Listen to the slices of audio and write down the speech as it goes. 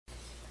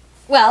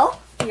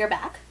Well, you're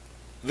back.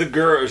 The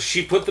girl,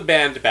 she put the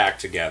band back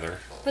together.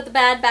 Put the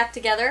band back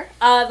together.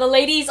 The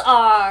ladies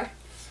are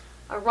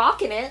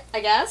rocking it, I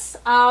guess.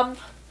 Well,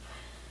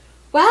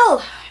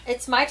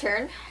 it's my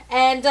turn.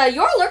 And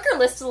your lurker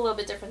list is a little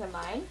bit different than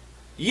mine.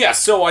 Yeah,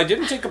 so I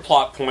didn't take a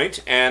plot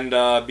point,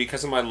 and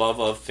because of my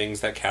love of things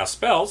that cast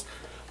spells,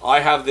 I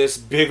have this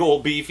big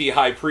old beefy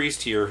high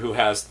priest here who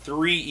has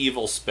 3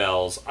 evil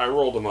spells. I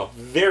rolled them up.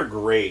 They're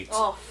great.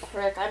 Oh,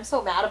 frick. I'm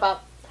so mad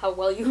about how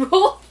well you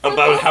roll.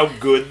 About how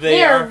good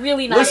they are. They are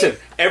really nice. Listen,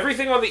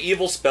 everything on the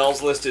evil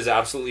spells list is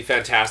absolutely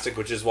fantastic,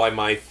 which is why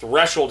my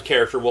threshold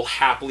character will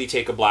happily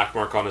take a black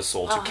mark on his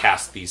soul to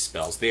cast these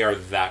spells. They are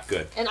that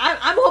good. And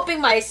I'm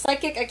hoping my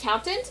psychic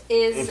accountant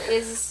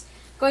is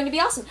going to be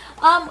awesome.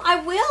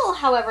 I will,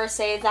 however,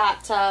 say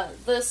that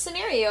the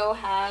scenario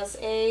has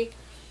a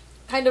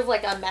kind of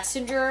like a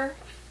messenger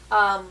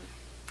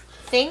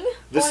thing.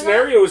 The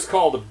scenario is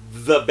called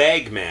The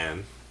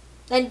Bagman.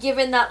 And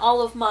given that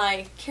all of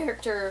my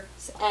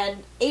characters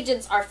and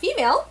agents are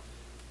female,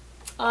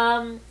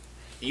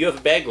 you have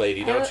a bag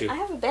lady, don't you? I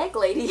have a bag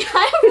lady.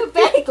 I have a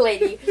bag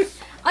lady.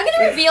 I'm going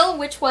to reveal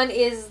which one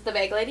is the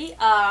bag lady.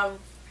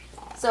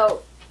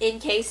 So, in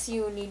case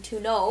you need to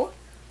know,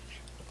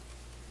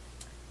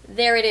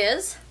 there it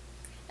is.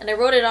 And I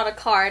wrote it on a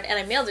card, and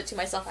I mailed it to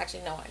myself.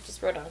 Actually, no, I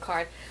just wrote it on a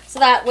card. So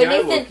that when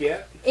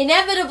Nathan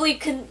inevitably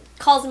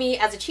calls me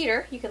as a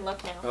cheater, you can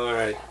look now. All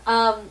right.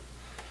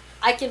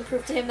 I can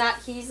prove to him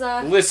that he's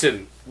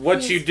Listen,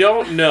 what you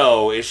don't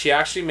know is she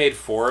actually made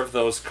 4 of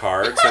those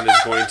cards and is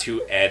going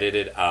to edit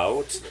it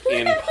out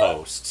in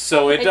post.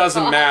 So it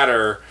doesn't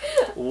matter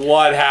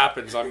what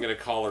happens. I'm going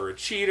to call her a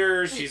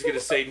cheater. She's going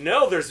to say,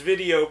 no, there's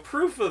video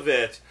proof of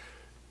it.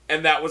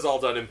 And that was all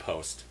done in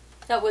post.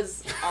 That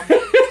was...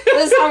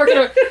 this is how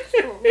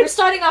we're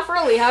starting off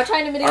early. How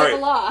trying to mitigate the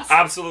loss.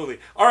 Absolutely.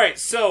 All right,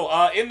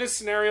 so in this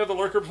scenario, the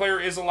lurker player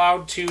is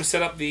allowed to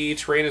set up the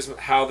terrain as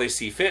how they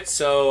see fit.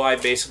 So I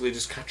basically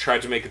just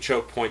tried to make a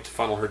choke point to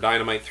funnel her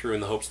dynamite through in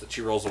the hopes that she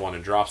rolls a 1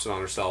 and drops it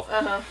on herself.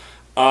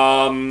 And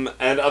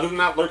other than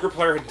that, lurker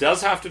player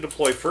does have to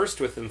deploy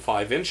first within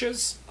 5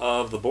 inches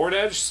of the board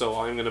edge. So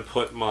I'm going to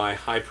put my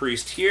high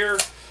priest here,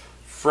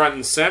 front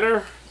and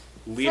center,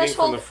 leading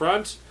from the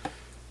front.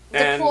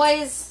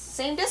 Deploys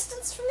same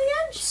distance from the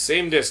edge?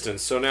 Same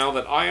distance. So now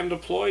that I am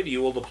deployed,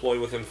 you will deploy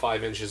within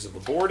 5 inches of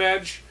the board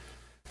edge.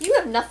 You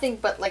have nothing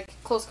but, like,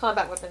 close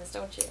combat weapons,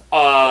 don't you?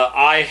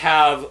 I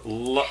have...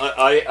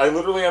 I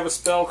literally have a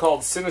spell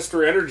called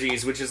Sinister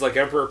Energies, which is like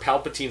Emperor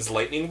Palpatine's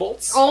lightning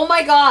bolts. Oh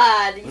my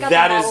god! You got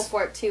the model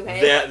for it too,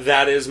 hey?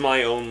 That is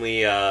my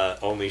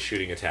only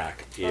shooting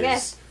attack,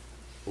 is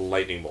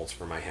lightning bolts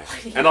for my head.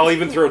 And I'll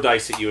even throw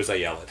dice at you as I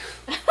yell it.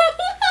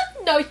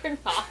 No, you're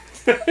not.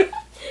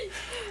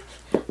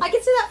 I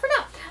can say that for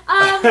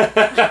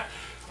now.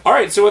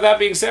 Alright, so with that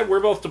being said, we're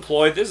both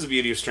deployed. This is the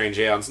beauty of Strange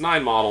Aeons.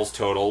 9 models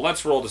total.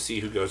 Let's roll to see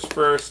who goes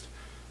first.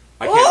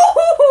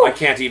 I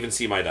can't even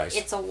see my dice.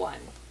 It's a 1.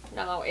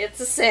 No, it's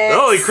a 6.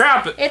 Holy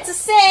crap! It's a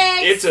 6!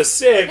 It's a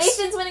 6!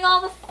 Nathan's winning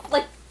all the...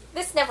 Like,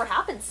 this never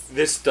happens.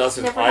 This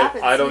doesn't...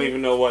 I don't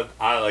even know what...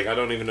 I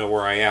don't even know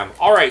where I am.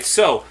 Alright,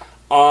 so,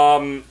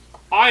 I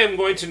am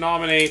going to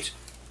nominate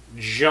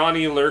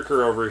Johnny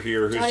Lurker over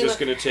here, who's just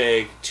going to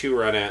take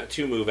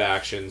 2 move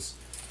actions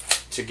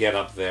to get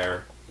up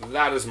there.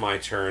 That is my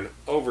turn.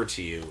 Over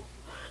to you.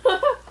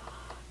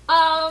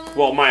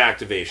 Well, my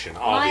activation,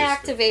 obviously. My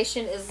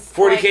activation is...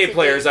 40k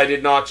players, I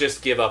did not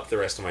just give up the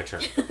rest of my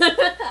turn.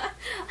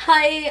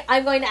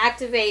 I'm going to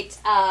activate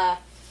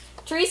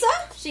Teresa.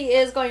 She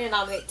is going to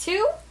nominate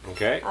 2.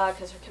 Okay.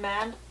 Because her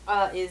command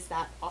is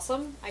that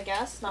awesome, I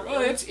guess. Not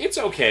well, it's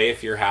okay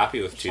if you're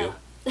happy with 2.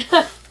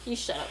 You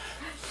shut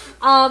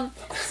up.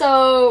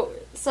 So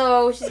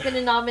she's going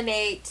to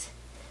nominate...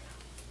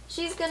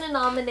 She's going to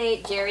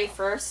nominate Jerry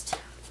first.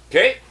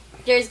 Okay.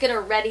 Jerry's going to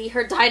ready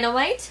her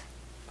dynamite.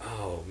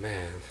 Oh,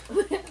 man.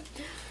 Then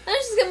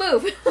she's going to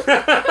move.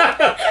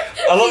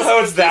 I love how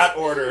it's that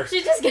order.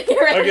 She's just going to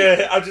get ready.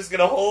 Okay, I'm just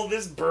going to hold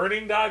this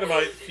burning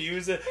dynamite,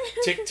 fuse it,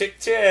 tick, tick,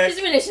 tick. She's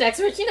a munition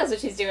expert. She knows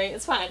what she's doing.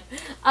 It's fine.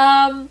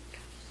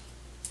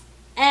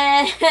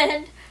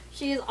 And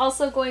she's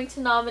also going to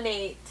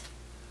nominate...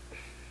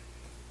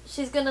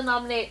 She's going to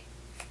nominate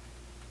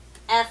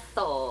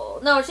Ethel.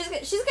 No, she's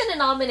going to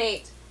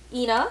nominate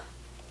Ina,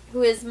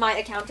 who is my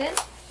accountant,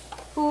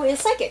 who is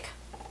psychic.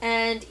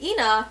 And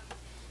Ina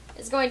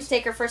is going to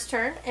take her first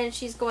turn, and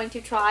she's going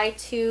to try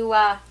to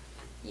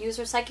use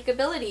her psychic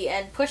ability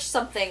and push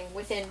something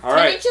within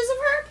 10 inches of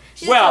her.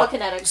 She's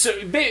telekinetic.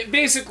 So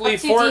basically,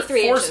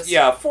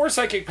 4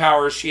 psychic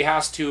powers, she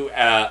has to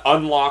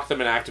unlock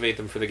them and activate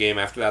them for the game.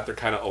 After that, they're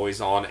kind of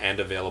always on and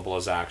available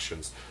as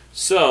actions.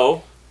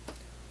 So,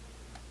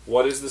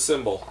 what is the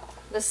symbol?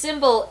 The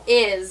symbol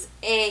is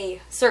a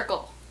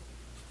circle.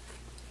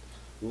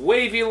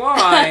 Wavy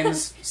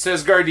lines,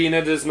 says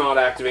Gardena does not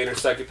activate her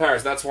psychic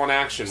powers. That's one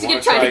action. She's going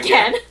to try it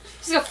again.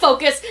 She's going to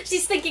focus.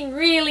 She's thinking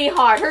really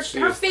hard.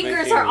 Her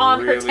fingers are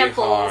on her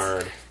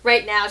temples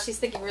right now. She's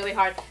thinking really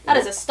hard. That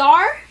is a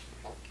star.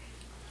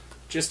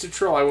 Just a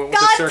troll. I went with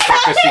the circle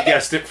because she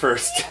guessed it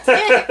first.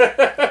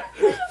 I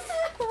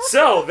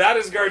So, that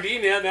is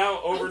Gardenia.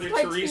 Now over to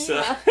Gardenia.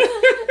 Teresa.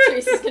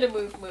 Teresa's gonna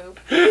move.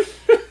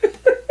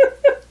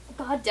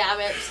 God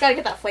damn it. Just gotta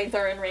get that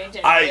flamethrower in range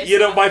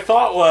anyway. My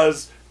thought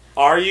was,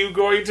 are you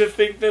going to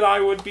think that I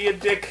would be a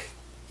dick?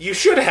 You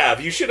should have.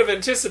 You should have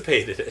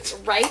anticipated it.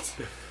 Right?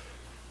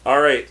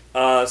 Alright,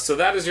 so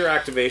that is your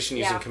activation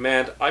using Yeah.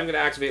 command. I'm going to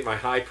activate my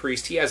High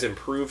Priest. He has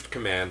improved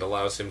command,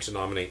 allows him to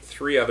nominate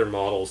 3 other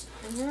models.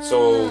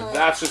 So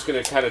that's just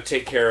going to kind of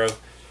take care of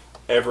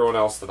everyone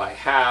else that I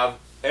have.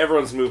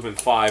 Everyone's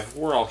movement 5.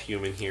 We're all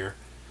human here.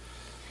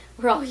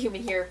 We're all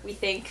human here, we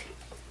think.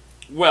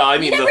 Well, I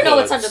mean, you never know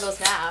what's under those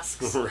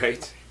masks.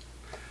 Right.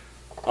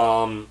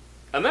 And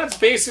that's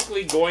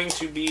basically going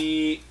to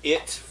be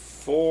it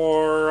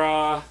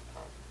for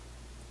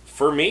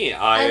me.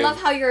 I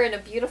love how you're in a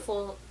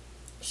beautiful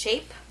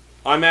shape.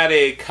 I'm at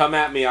a come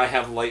at me, I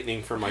have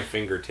lightning from my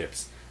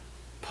fingertips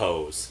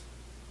pose.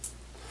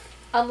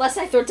 Unless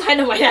I throw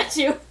dynamite at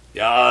you.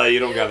 Yeah, you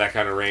don't got that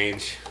kind of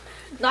range.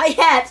 Not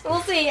yet.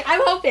 We'll see.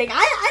 I'm hoping.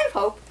 I have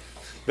hope.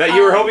 That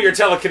you were hoping your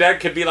telekinetic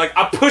could be like,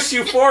 I'll push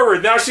you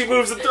forward. Now she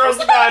moves and throws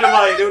the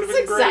dynamite. It would have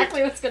been great. That's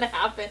exactly what's going to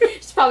happen.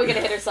 She's probably going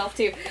to hit herself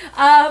too.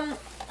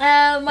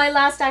 My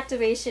last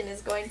activation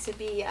is going to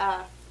be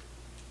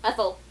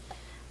Ethel,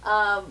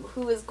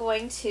 who is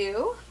going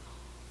to...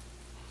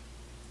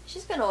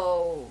 She's going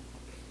to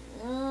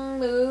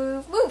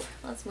move.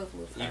 Let's move.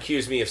 You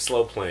accuse me of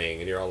slow playing,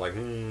 and you're all like,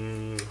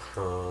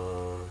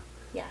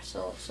 Yeah,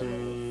 she'll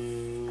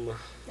move.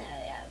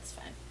 Yeah, that's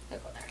fine. I'll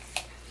go there.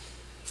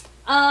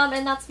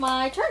 And that's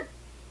my turn.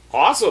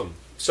 Awesome.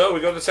 So we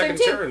go to the second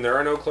Turn 2. turn. There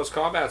are no close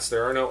combats.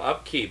 There are no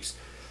upkeeps.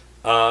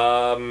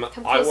 I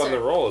won the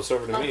roll. It's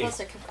over to me. Come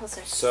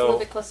closer. So a little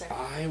bit closer.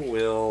 I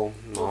will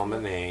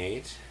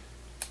nominate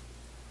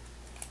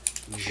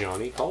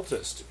Johnny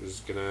Cultist,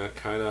 who's gonna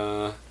kind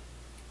of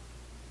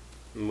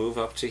move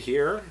up to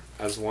here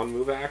as one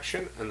move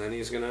action, and then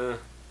he's gonna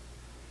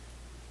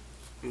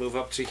move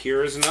up to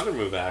here as another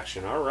move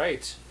action. All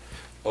right,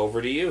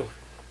 over to you.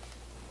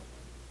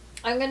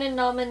 I'm gonna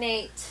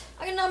nominate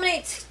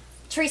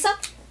Teresa.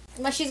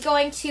 She's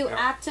going to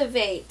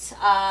activate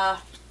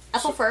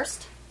Ethel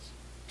first.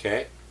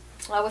 Okay.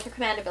 With her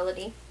command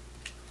ability.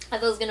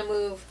 Ethel's gonna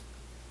move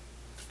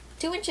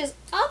 2 inches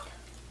up,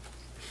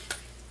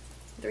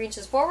 3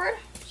 inches forward.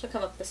 She'll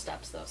come up the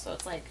steps though, so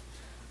it's like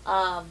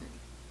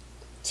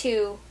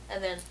 2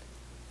 and then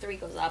 3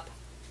 goes up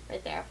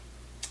right there.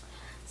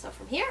 So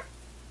from here,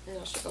 and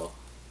then she'll go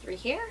 3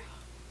 here,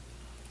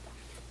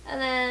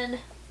 and then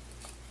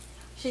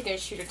she's gonna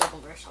shoot a double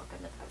barrel shotgun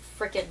at that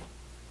frickin'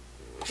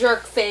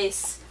 jerk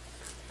face.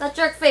 That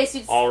jerk face who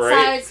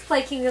decides to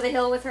play King of the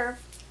Hill with her.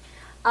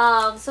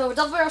 So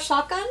double barrel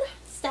shotgun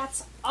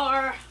stats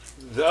are.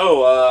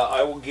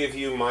 I will give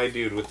you my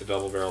dude with the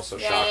double barrel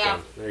shotgun. Yeah.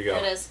 There you go.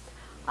 It is.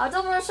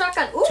 Double barrel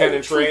shotgun. Ooh.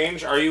 10-inch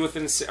range. Are you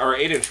within, or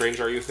 8-inch range?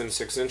 Are you within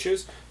 6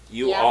 inches?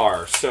 You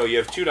are. So you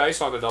have 2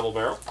 dice on the double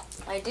barrel.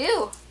 I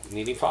do.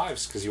 Needing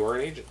 5s because you are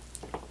an agent.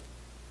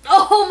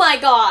 Oh my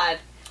god!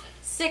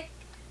 Sick,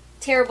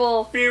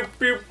 terrible. Pew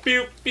pew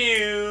pew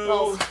pew.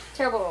 Rolls.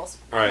 Terrible rolls.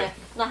 All right. Okay,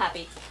 not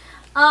happy.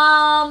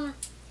 I'm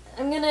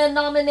gonna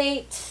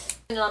nominate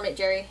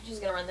Jerry. She's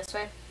gonna run this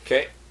way.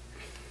 Okay.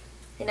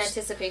 In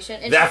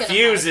anticipation. And that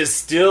fuse is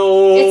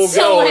still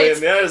going.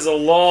 Lit. That is a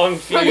long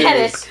fuse. Forget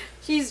it.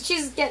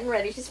 She's getting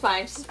ready. She's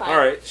fine. All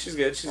right. She's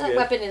good. She's good.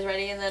 Weapon is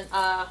ready, and then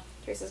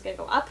Teresa's gonna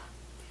go up.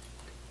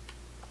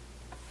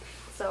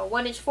 So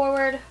 1 inch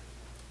forward.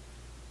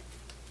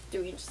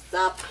 3 inches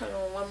up.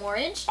 And 1 more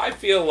inch. I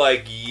feel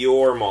like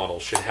your model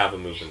should have a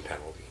movement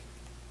penalty.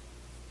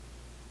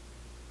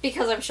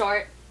 Because I'm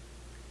short.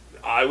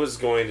 I was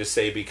going to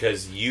say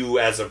because you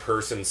as a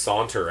person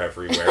saunter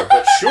everywhere,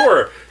 but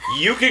sure,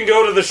 you can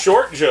go to the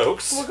short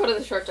jokes. We'll go to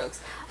the short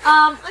jokes.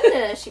 I'm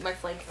gonna shoot my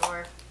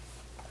flamethrower.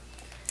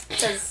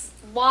 Because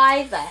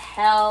why the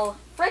hell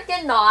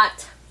frickin'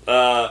 not?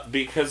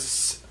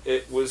 Because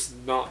it was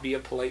not be a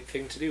polite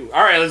thing to do.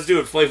 Alright, let's do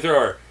it.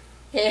 Flamethrower.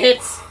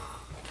 Hits.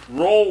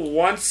 Roll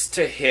once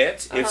to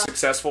hit. If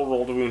successful,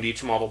 roll to wound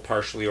each model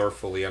partially or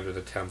fully under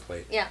the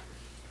template. Yeah.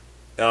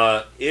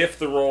 If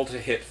the roll to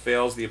hit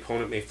fails, the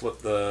opponent may flip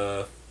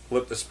the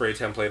spray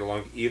template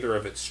along either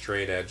of its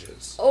straight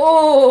edges.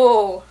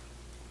 Oh!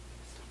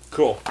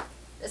 Cool.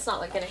 It's not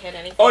like gonna hit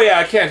anything. Oh yeah,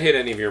 I can't hit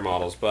any of your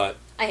models, but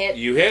I hit.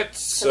 You hit,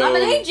 so I'm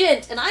an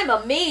agent, and I'm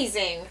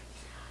amazing.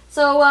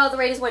 So the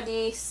rate is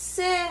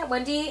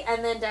 1d,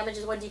 and then damage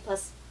is 1d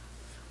plus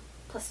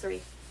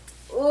 3.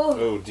 Ooh.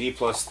 Oh, D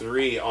plus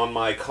 3 on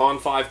my Con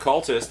 5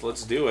 cultist.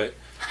 Let's do it.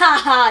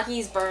 Haha,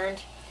 he's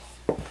burned.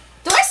 Do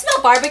I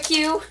smell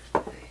barbecue?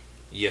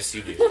 Yes,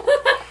 you do.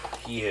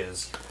 He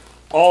is.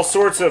 All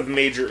sorts of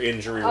major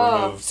injury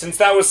removed. Since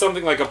that was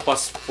something like a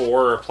 +4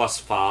 or a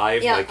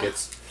 +5, like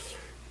it's...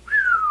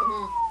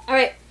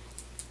 Alright.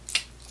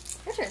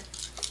 Your turn.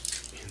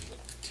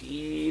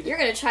 Indeed. You're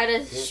gonna try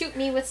to shoot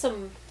me with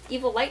some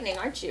evil lightning,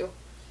 aren't you?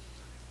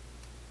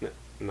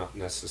 Not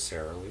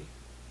necessarily.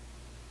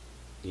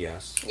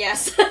 Yes.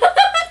 Yes.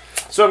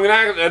 So I'm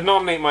going to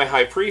nominate my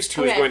High Priest,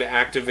 who is going to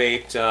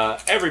activate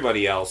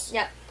everybody else.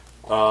 Yeah.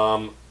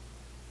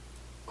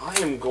 I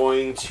am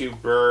going to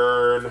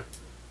burn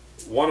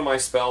one of my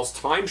spells,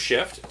 Time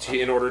Shift,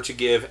 in order to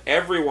give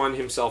everyone,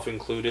 himself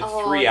included,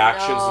 3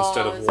 actions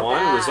instead of 1.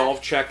 Bad.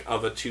 Resolve check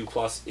of a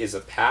 2+ is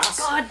a pass.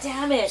 God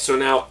damn it. So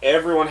now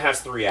everyone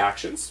has 3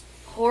 actions.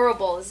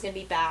 Horrible. This is going to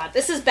be bad.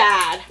 This is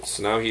bad.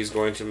 So now he's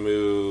going to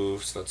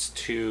move, so that's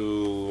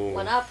 2.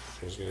 1 up.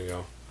 He's going to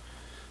go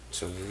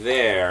to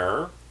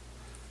there.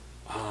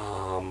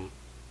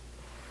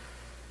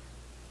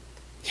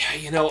 Yeah,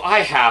 you know, I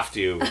have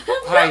to.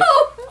 No!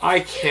 I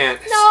can't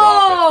No!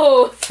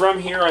 stop it. From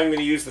here, I'm going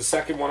to use the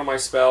second one of my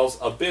spells,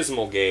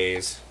 Abysmal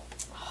Gaze.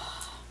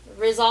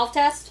 Resolve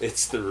test?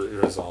 It's the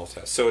resolve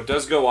test. So it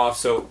does go off.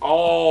 So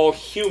all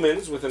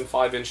humans within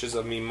 5 inches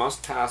of me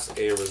must pass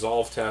a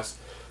resolve test.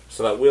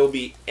 So that will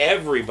be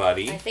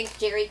everybody. I think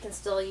Jerry can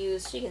still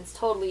use, she can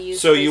totally use.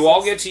 So you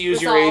all get to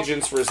use your resolve.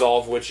 agent's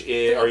resolve, which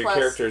is, or your 3+.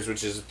 characters,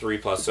 which is a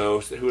 3+. So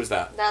who is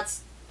that?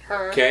 That's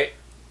her. Okay.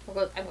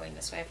 I'm going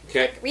this way.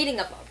 Okay. Like reading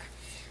a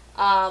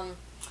book.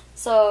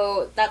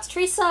 So that's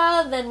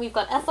Teresa. Then we've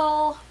got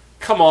Ethel.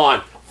 Come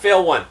on.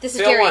 Fail 1. This is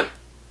Fail Jerry. 1.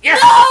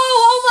 Yes! No!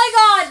 Oh my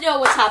god! No,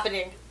 what's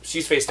happening?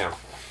 She's face down.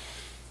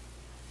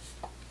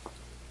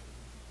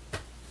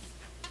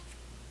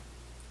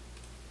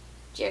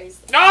 Jerry's.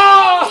 No!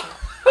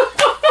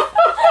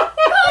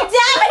 Oh,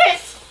 damn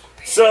it!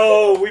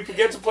 So we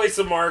get to place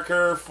a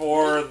marker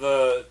for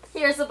the...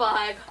 Here's the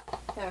bag.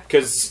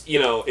 Because, you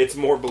know, it's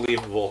more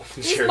believable.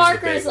 These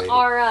markers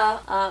are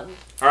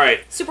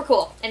Alright. super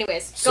cool.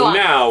 Anyways, So go on.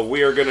 now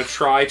we are going to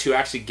try to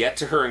actually get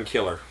to her and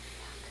kill her.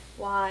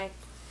 Why?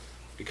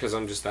 Because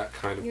I'm just that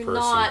kind of You're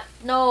person. not.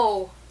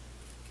 No.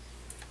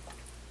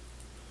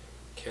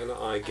 Can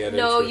I get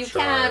No, into a you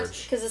charge?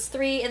 can't. Because it's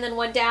 3 and then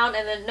 1 down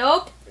and then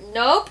nope.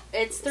 Nope.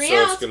 It's 3 so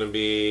out. it's going to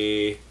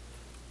be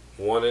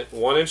 1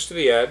 inch to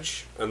the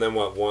edge, and then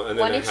what? 1 and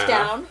then 1 a inch half.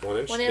 down. 1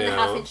 inch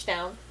 1.5 inch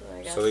down.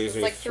 I guess. So that gives It's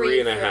me like 3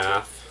 and a 14.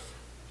 half.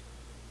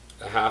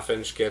 A half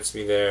inch gets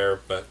me there,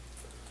 but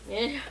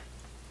Yeah.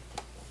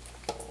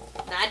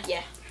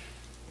 Nadia.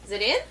 Is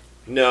it in?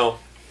 no.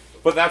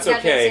 But that's You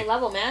gotta be the okay. same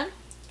level, man.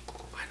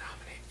 I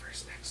nominate for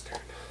his next turn.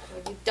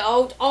 No, you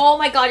don't. Oh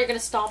my god, you're gonna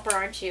stomp her,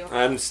 aren't you?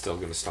 I'm still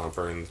going to stomp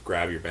her and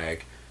grab your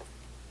bag.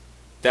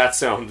 That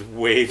sounds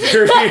way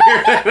dirtier than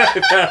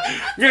I thought.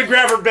 I'm going to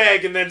grab her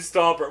bag and then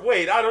stomp her.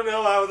 Wait, I don't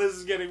know how this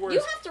is getting worse.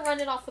 You have to run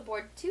it off the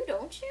board too,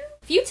 don't you?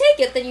 If you take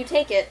it, then you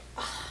take it.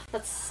 Ugh,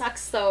 that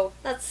sucks, though.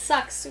 That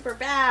sucks super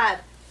bad.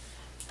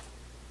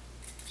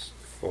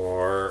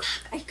 I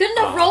couldn't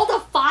have rolled a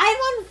 5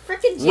 on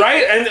frickin' Jerry.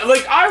 Right, and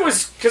like I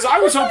was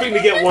hoping to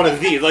get one of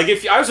these. Like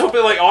if I was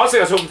hoping, like honestly,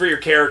 I was hoping for your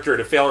character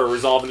to fail or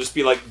resolve and just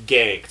be like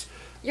ganked.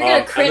 You're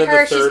gonna crit and then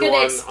her, the she's third gonna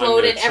one,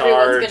 explode, I'm and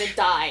everyone's charge. gonna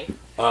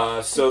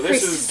die. So this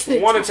Priest is is gonna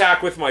one die.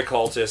 attack with my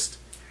cultist.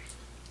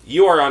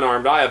 You are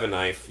unarmed. I have a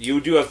knife. You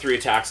do have 3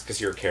 attacks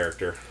because you're a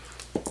character.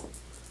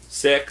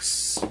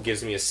 6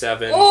 gives me a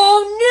 7.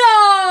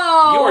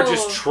 Oh no! You are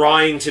just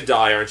trying to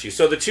die, aren't you?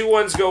 So the 2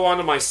 ones go on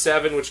to my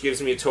 7, which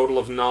gives me a total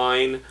of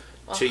 9.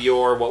 To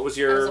your, what was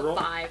your That was roll?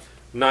 a 5.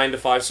 9 to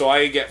 5. So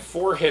I get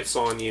 4 hits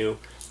on you,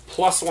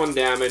 plus 1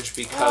 damage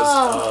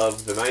because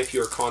of the knife.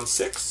 You're con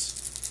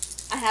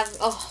 6.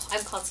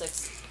 I'm con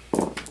 6.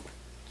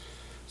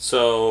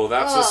 So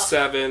that's a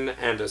 7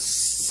 and a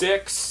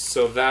 6.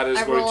 So that is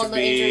I going roll to on the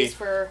be injuries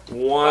for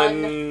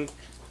 1,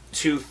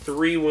 2,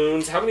 3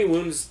 wounds. How many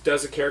wounds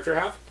does a character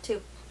have?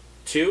 2.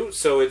 2.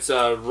 So it's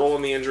roll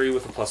on the injury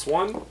with a plus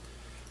 1.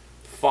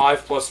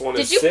 5 plus 1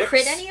 is 6. Did you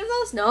crit any of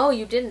those? No,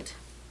 you didn't.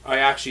 I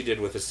actually did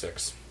with a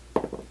 6.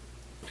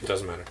 It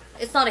doesn't matter.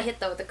 It's not a hit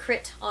though. The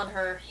crit on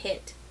her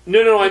hit.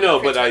 No, I know,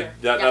 but Crit her.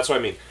 that's what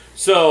I mean.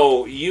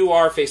 So you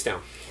are face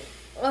down.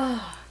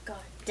 Oh god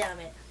damn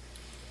it!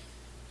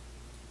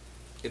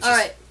 It's All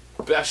right.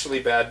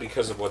 especially bad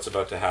because of what's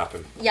about to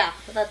happen. Yeah,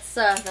 that's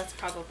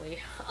probably.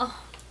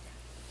 Oh,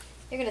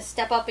 you're gonna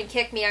step up and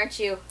kick me, aren't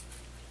you?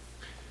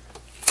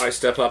 If I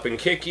step up and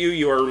kick you,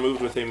 you are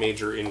removed with a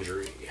major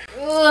injury.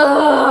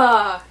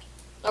 Ugh.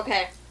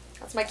 Okay,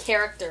 that's my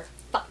character.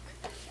 Fuck.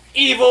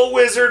 Evil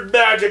wizard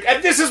magic,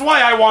 and this is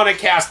why I want to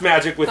cast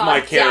magic with God my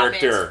damn it.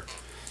 character.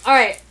 All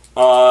right.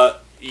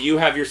 You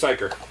have your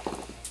psyker.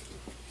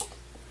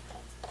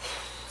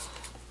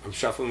 I'm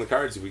shuffling the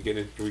cards. Are we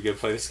gonna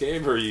play this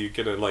game, or are you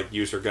gonna like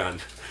use her gun?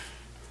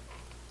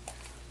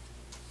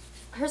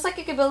 Her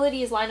psychic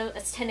ability is line of.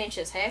 It's 10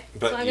 inches. Hey.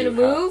 But so I'm you gonna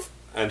move.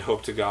 And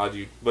hope to God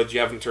you. But you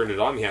haven't turned it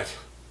on yet.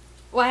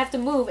 Well, I have to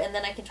move, and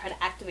then I can try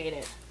to activate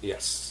it.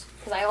 Yes.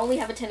 Because I only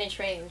have a 10-inch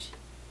range.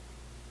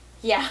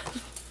 Yeah.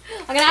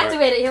 I'm gonna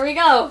activate it. Here we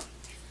go.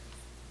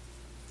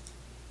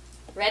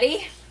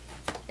 Ready?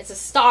 It's a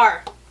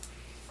star.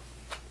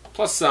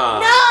 Plus,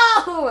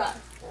 No!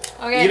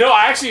 Okay. You know,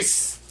 I actually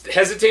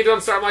hesitated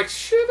on star. I'm like,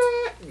 should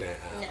I? Nah.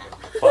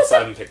 Plus, I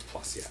haven't picked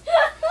plus yet.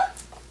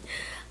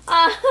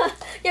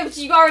 Yeah, but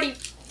you already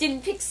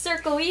didn't pick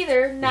circle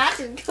either. That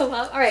didn't come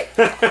up. All right.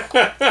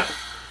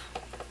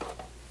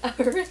 All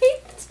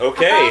right.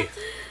 Okay.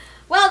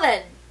 Well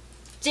then,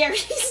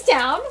 Jerry's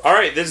down. All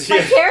right. This My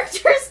is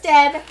character's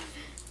dead.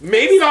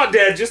 maybe not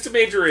dead, just a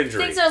major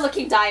injury. Things are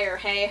looking dire.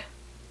 Hey.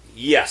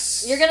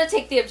 Yes. You're gonna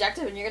take the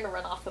objective and you're gonna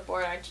run off the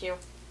board, aren't you?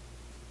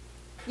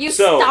 You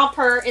stomp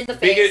her in the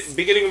face.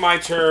 Beginning of my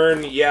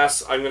turn,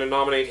 yes, I'm going to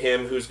nominate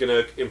him, who's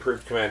going to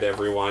improve command to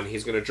everyone.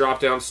 He's going to drop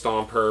down,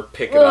 stomp her,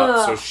 pick it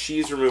up, so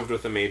she's removed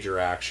with a major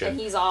action. And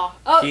he's off.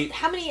 Oh,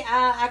 how many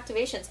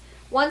activations?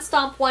 1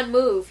 stomp, 1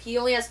 move. He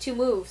only has 2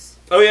 moves.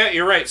 Oh yeah,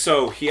 you're right.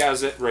 So he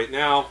has it right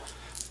now.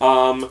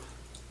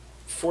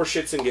 For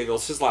shits and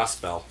giggles, his last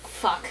spell.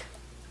 Fuck.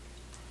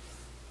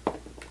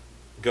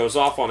 Goes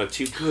off on a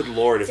 2. Good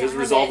lord, if his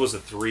resolve was a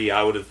 3,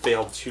 I would have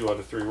failed 2 out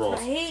of 3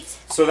 rolls. Right.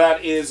 So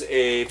that is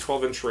a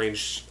 12-inch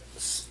range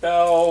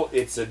spell.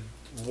 It's a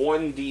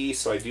 1d,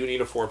 so I do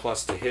need a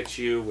 4+ to hit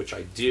you, which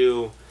I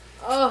do.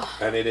 Oh.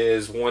 And it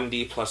is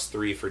 1d plus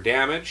 3 for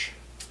damage.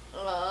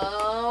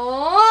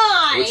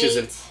 Oh, which is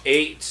an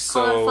 8,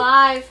 so...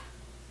 5.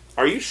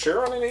 Are you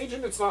sure on an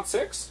agent it's not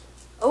 6?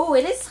 Oh,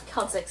 it is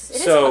count 6. It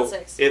is count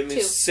 6. So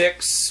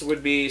 6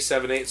 would be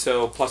 7, 8,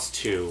 so plus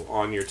 2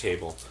 on your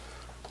table.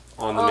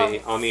 On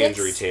the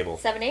injury table.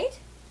 7, 8?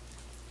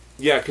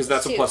 Yeah, because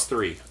that's a plus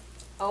 3.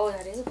 Oh,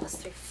 that is a plus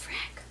 3.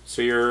 Frack.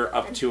 So you're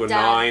up to a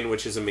 9,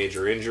 which is a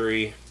major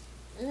injury.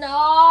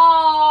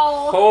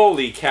 No!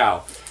 Holy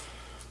cow.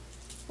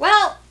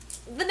 Well,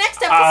 the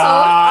next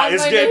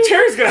episode...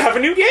 Teri's going to have a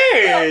new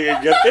game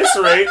at this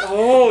rate.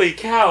 Holy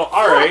cow.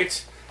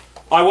 Alright.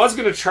 I was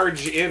going to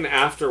charge in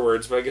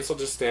afterwards, but I guess I'll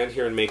just stand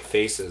here and make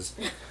faces.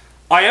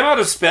 I am out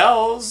of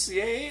spells.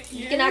 Yay.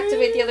 You can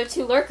activate the other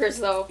 2 lurkers,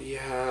 though.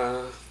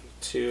 Yeah.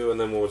 2, and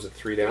then what was it?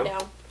 3 down? 3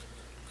 down.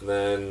 And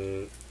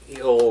then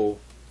he'll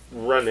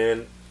run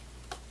in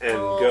and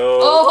go.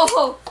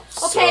 Oh!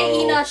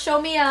 Okay, Ina,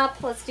 show me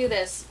up. Let's do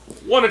this.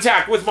 1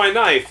 attack with my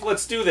knife.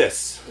 Let's do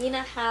this.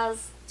 Ina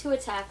has 2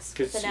 attacks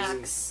with an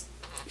axe.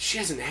 She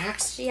has an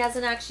axe? She has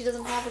an axe. She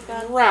doesn't have a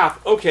gun.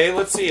 Crap. Okay,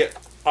 let's see it.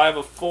 I have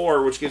a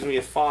 4, which gives me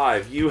a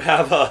 5. You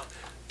have a...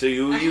 Do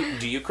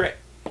you crit?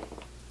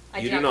 I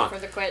do not. For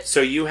the crit.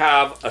 So you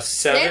have a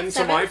 7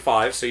 to my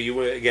 5, so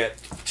you get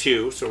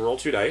 2. So roll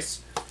 2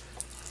 dice,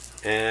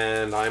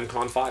 and I'm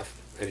con 5,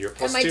 and you're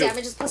plus 2. And my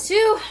damage is plus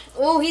 2.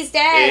 Oh, he's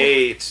dead.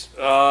 8.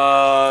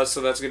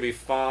 So that's gonna be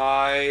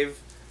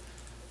 5.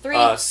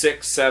 3.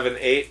 6, 7,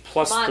 8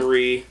 plus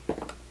 3.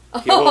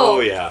 Oh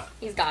yeah.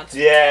 He's gone.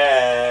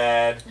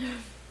 Dead.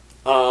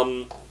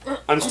 I'm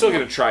still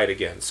gonna try it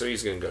again. So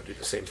he's gonna go do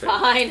the same thing.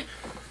 Fine.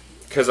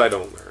 Because I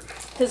don't learn.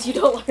 Because you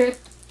don't learn.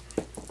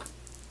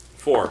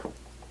 4.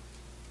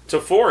 It's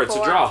a 4. It's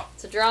a draw.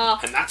 It's a draw.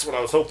 And that's what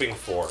I was hoping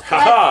for.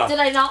 But did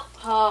I not?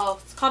 Oh,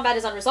 combat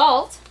is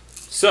unresolved.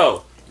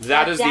 So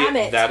that is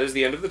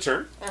the end of the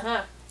turn.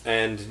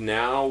 And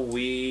now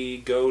we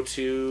go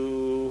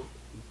to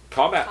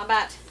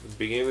combat.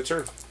 Beginning of the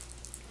turn.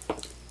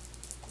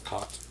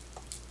 Caught.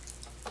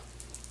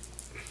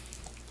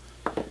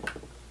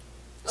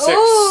 6.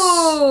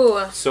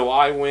 Ooh. So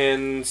I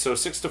win. So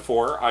 6 to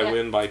 4. I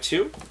win by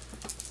 2.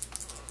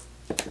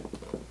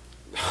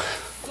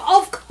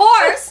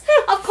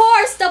 Of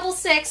course, double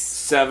 6.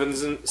 7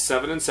 and 7.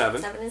 7 and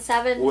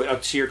 7.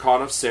 Up to your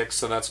con of 6,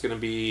 so that's going to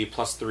be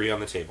plus 3 on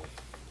the table.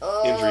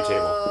 Injury table.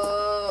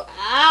 Ouch.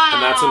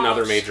 And that's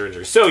another major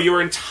injury. So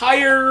your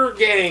entire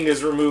gang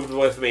is removed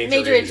with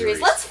major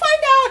injuries. Let's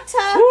find out.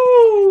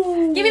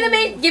 Give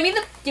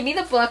me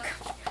the book.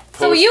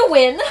 So you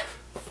win.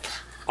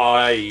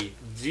 The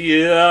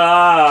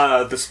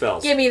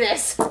spells. Give me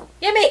this.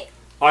 Give me.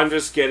 I'm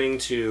just getting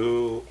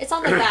to... It's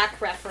on the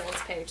back reference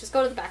page. Just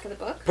go to the back of the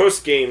book.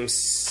 Post-game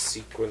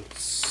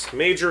sequence.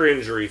 Major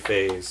injury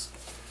phase.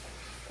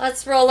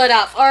 Let's roll it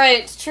up.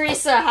 Alright,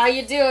 Teresa, how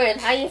you doing?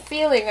 How you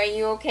feeling? Are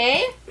you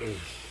okay? You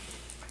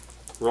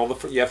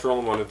have to roll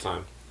them 1 at a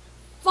time.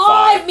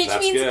 5 which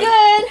means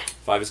good.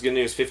 5 is good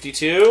news.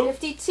 52.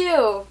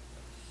 52.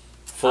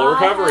 Full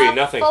recovery,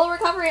 nothing. Full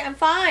recovery, I'm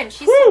fine.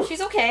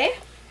 She's okay.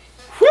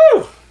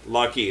 Whew!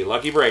 Lucky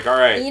break,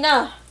 alright.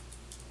 Ina.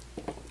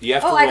 You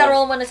have to roll. I gotta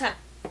roll 1 at a time.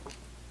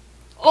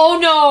 Oh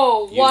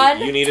no! 1.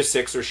 You need a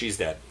 6 or she's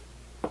dead.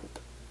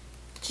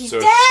 She's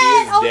dead!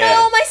 Oh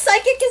no, my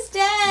psychic is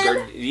dead!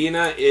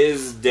 Gardena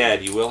is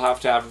dead. You will have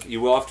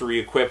to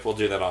re-equip. We'll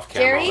do that off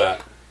camera. Jerry?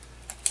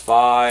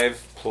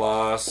 5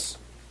 plus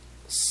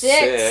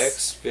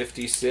 6.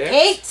 56.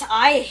 8.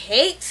 I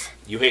hate.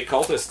 You hate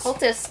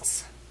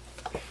cultists.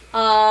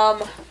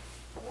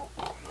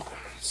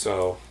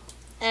 So.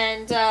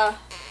 And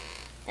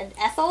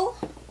Ethel?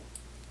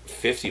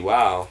 50,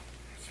 wow.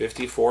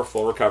 54,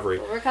 full recovery.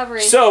 Full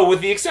recovery. So,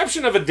 with the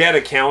exception of a dead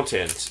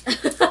accountant,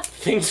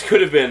 things could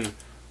have been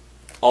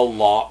a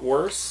lot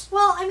worse.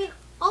 Well, I mean,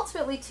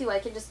 ultimately, too, I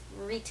can just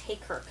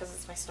retake her because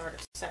it's my starter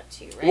set,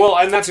 too, right? Well,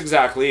 and that's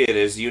exactly it.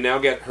 Is you now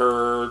get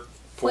her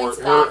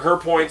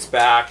points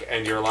back,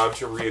 and you're allowed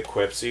to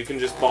re-equip, so you can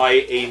just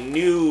buy a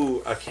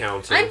new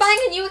accountant. I'm buying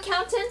a new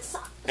accountant. She's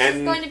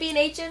going to be an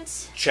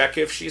agent. Check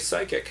if she's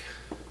psychic.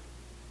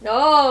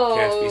 No.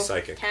 Can't be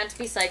psychic. Can't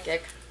be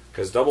psychic.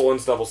 Because double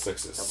 1's double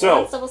 6s.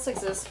 Double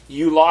 6s.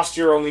 You lost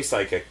your only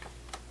psychic.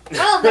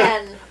 Well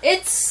then,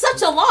 it's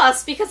such a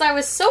loss because I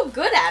was so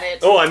good at it.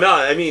 Oh, I'm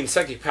not. I mean,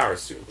 psychic power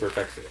is super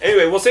perfect.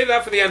 Anyway, we'll save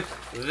that for the end.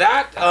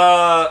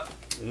 That,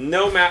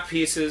 no no map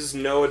pieces.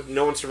 No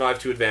one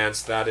survived to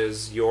advance. That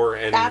is your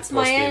end. That's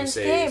my post-game end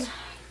save. game.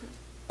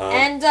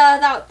 And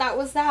that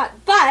was that.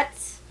 But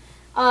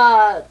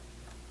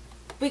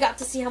we got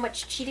to see how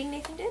much cheating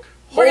Nathan did.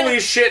 Holy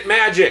shit,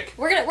 magic!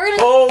 We're gonna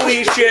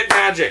Holy shit,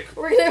 magic!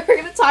 We're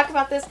gonna talk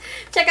about this.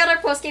 Check out our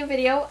post game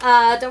video.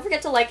 Don't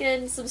forget to like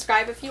and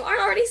subscribe if you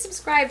aren't already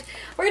subscribed.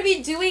 We're gonna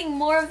be doing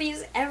more of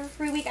these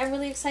every week. I'm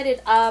really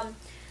excited.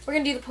 We're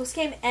gonna do the post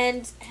game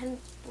and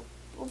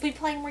we'll be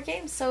playing more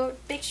games. So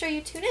make sure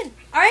you tune in.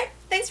 All right.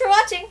 Thanks for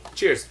watching.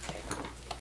 Cheers.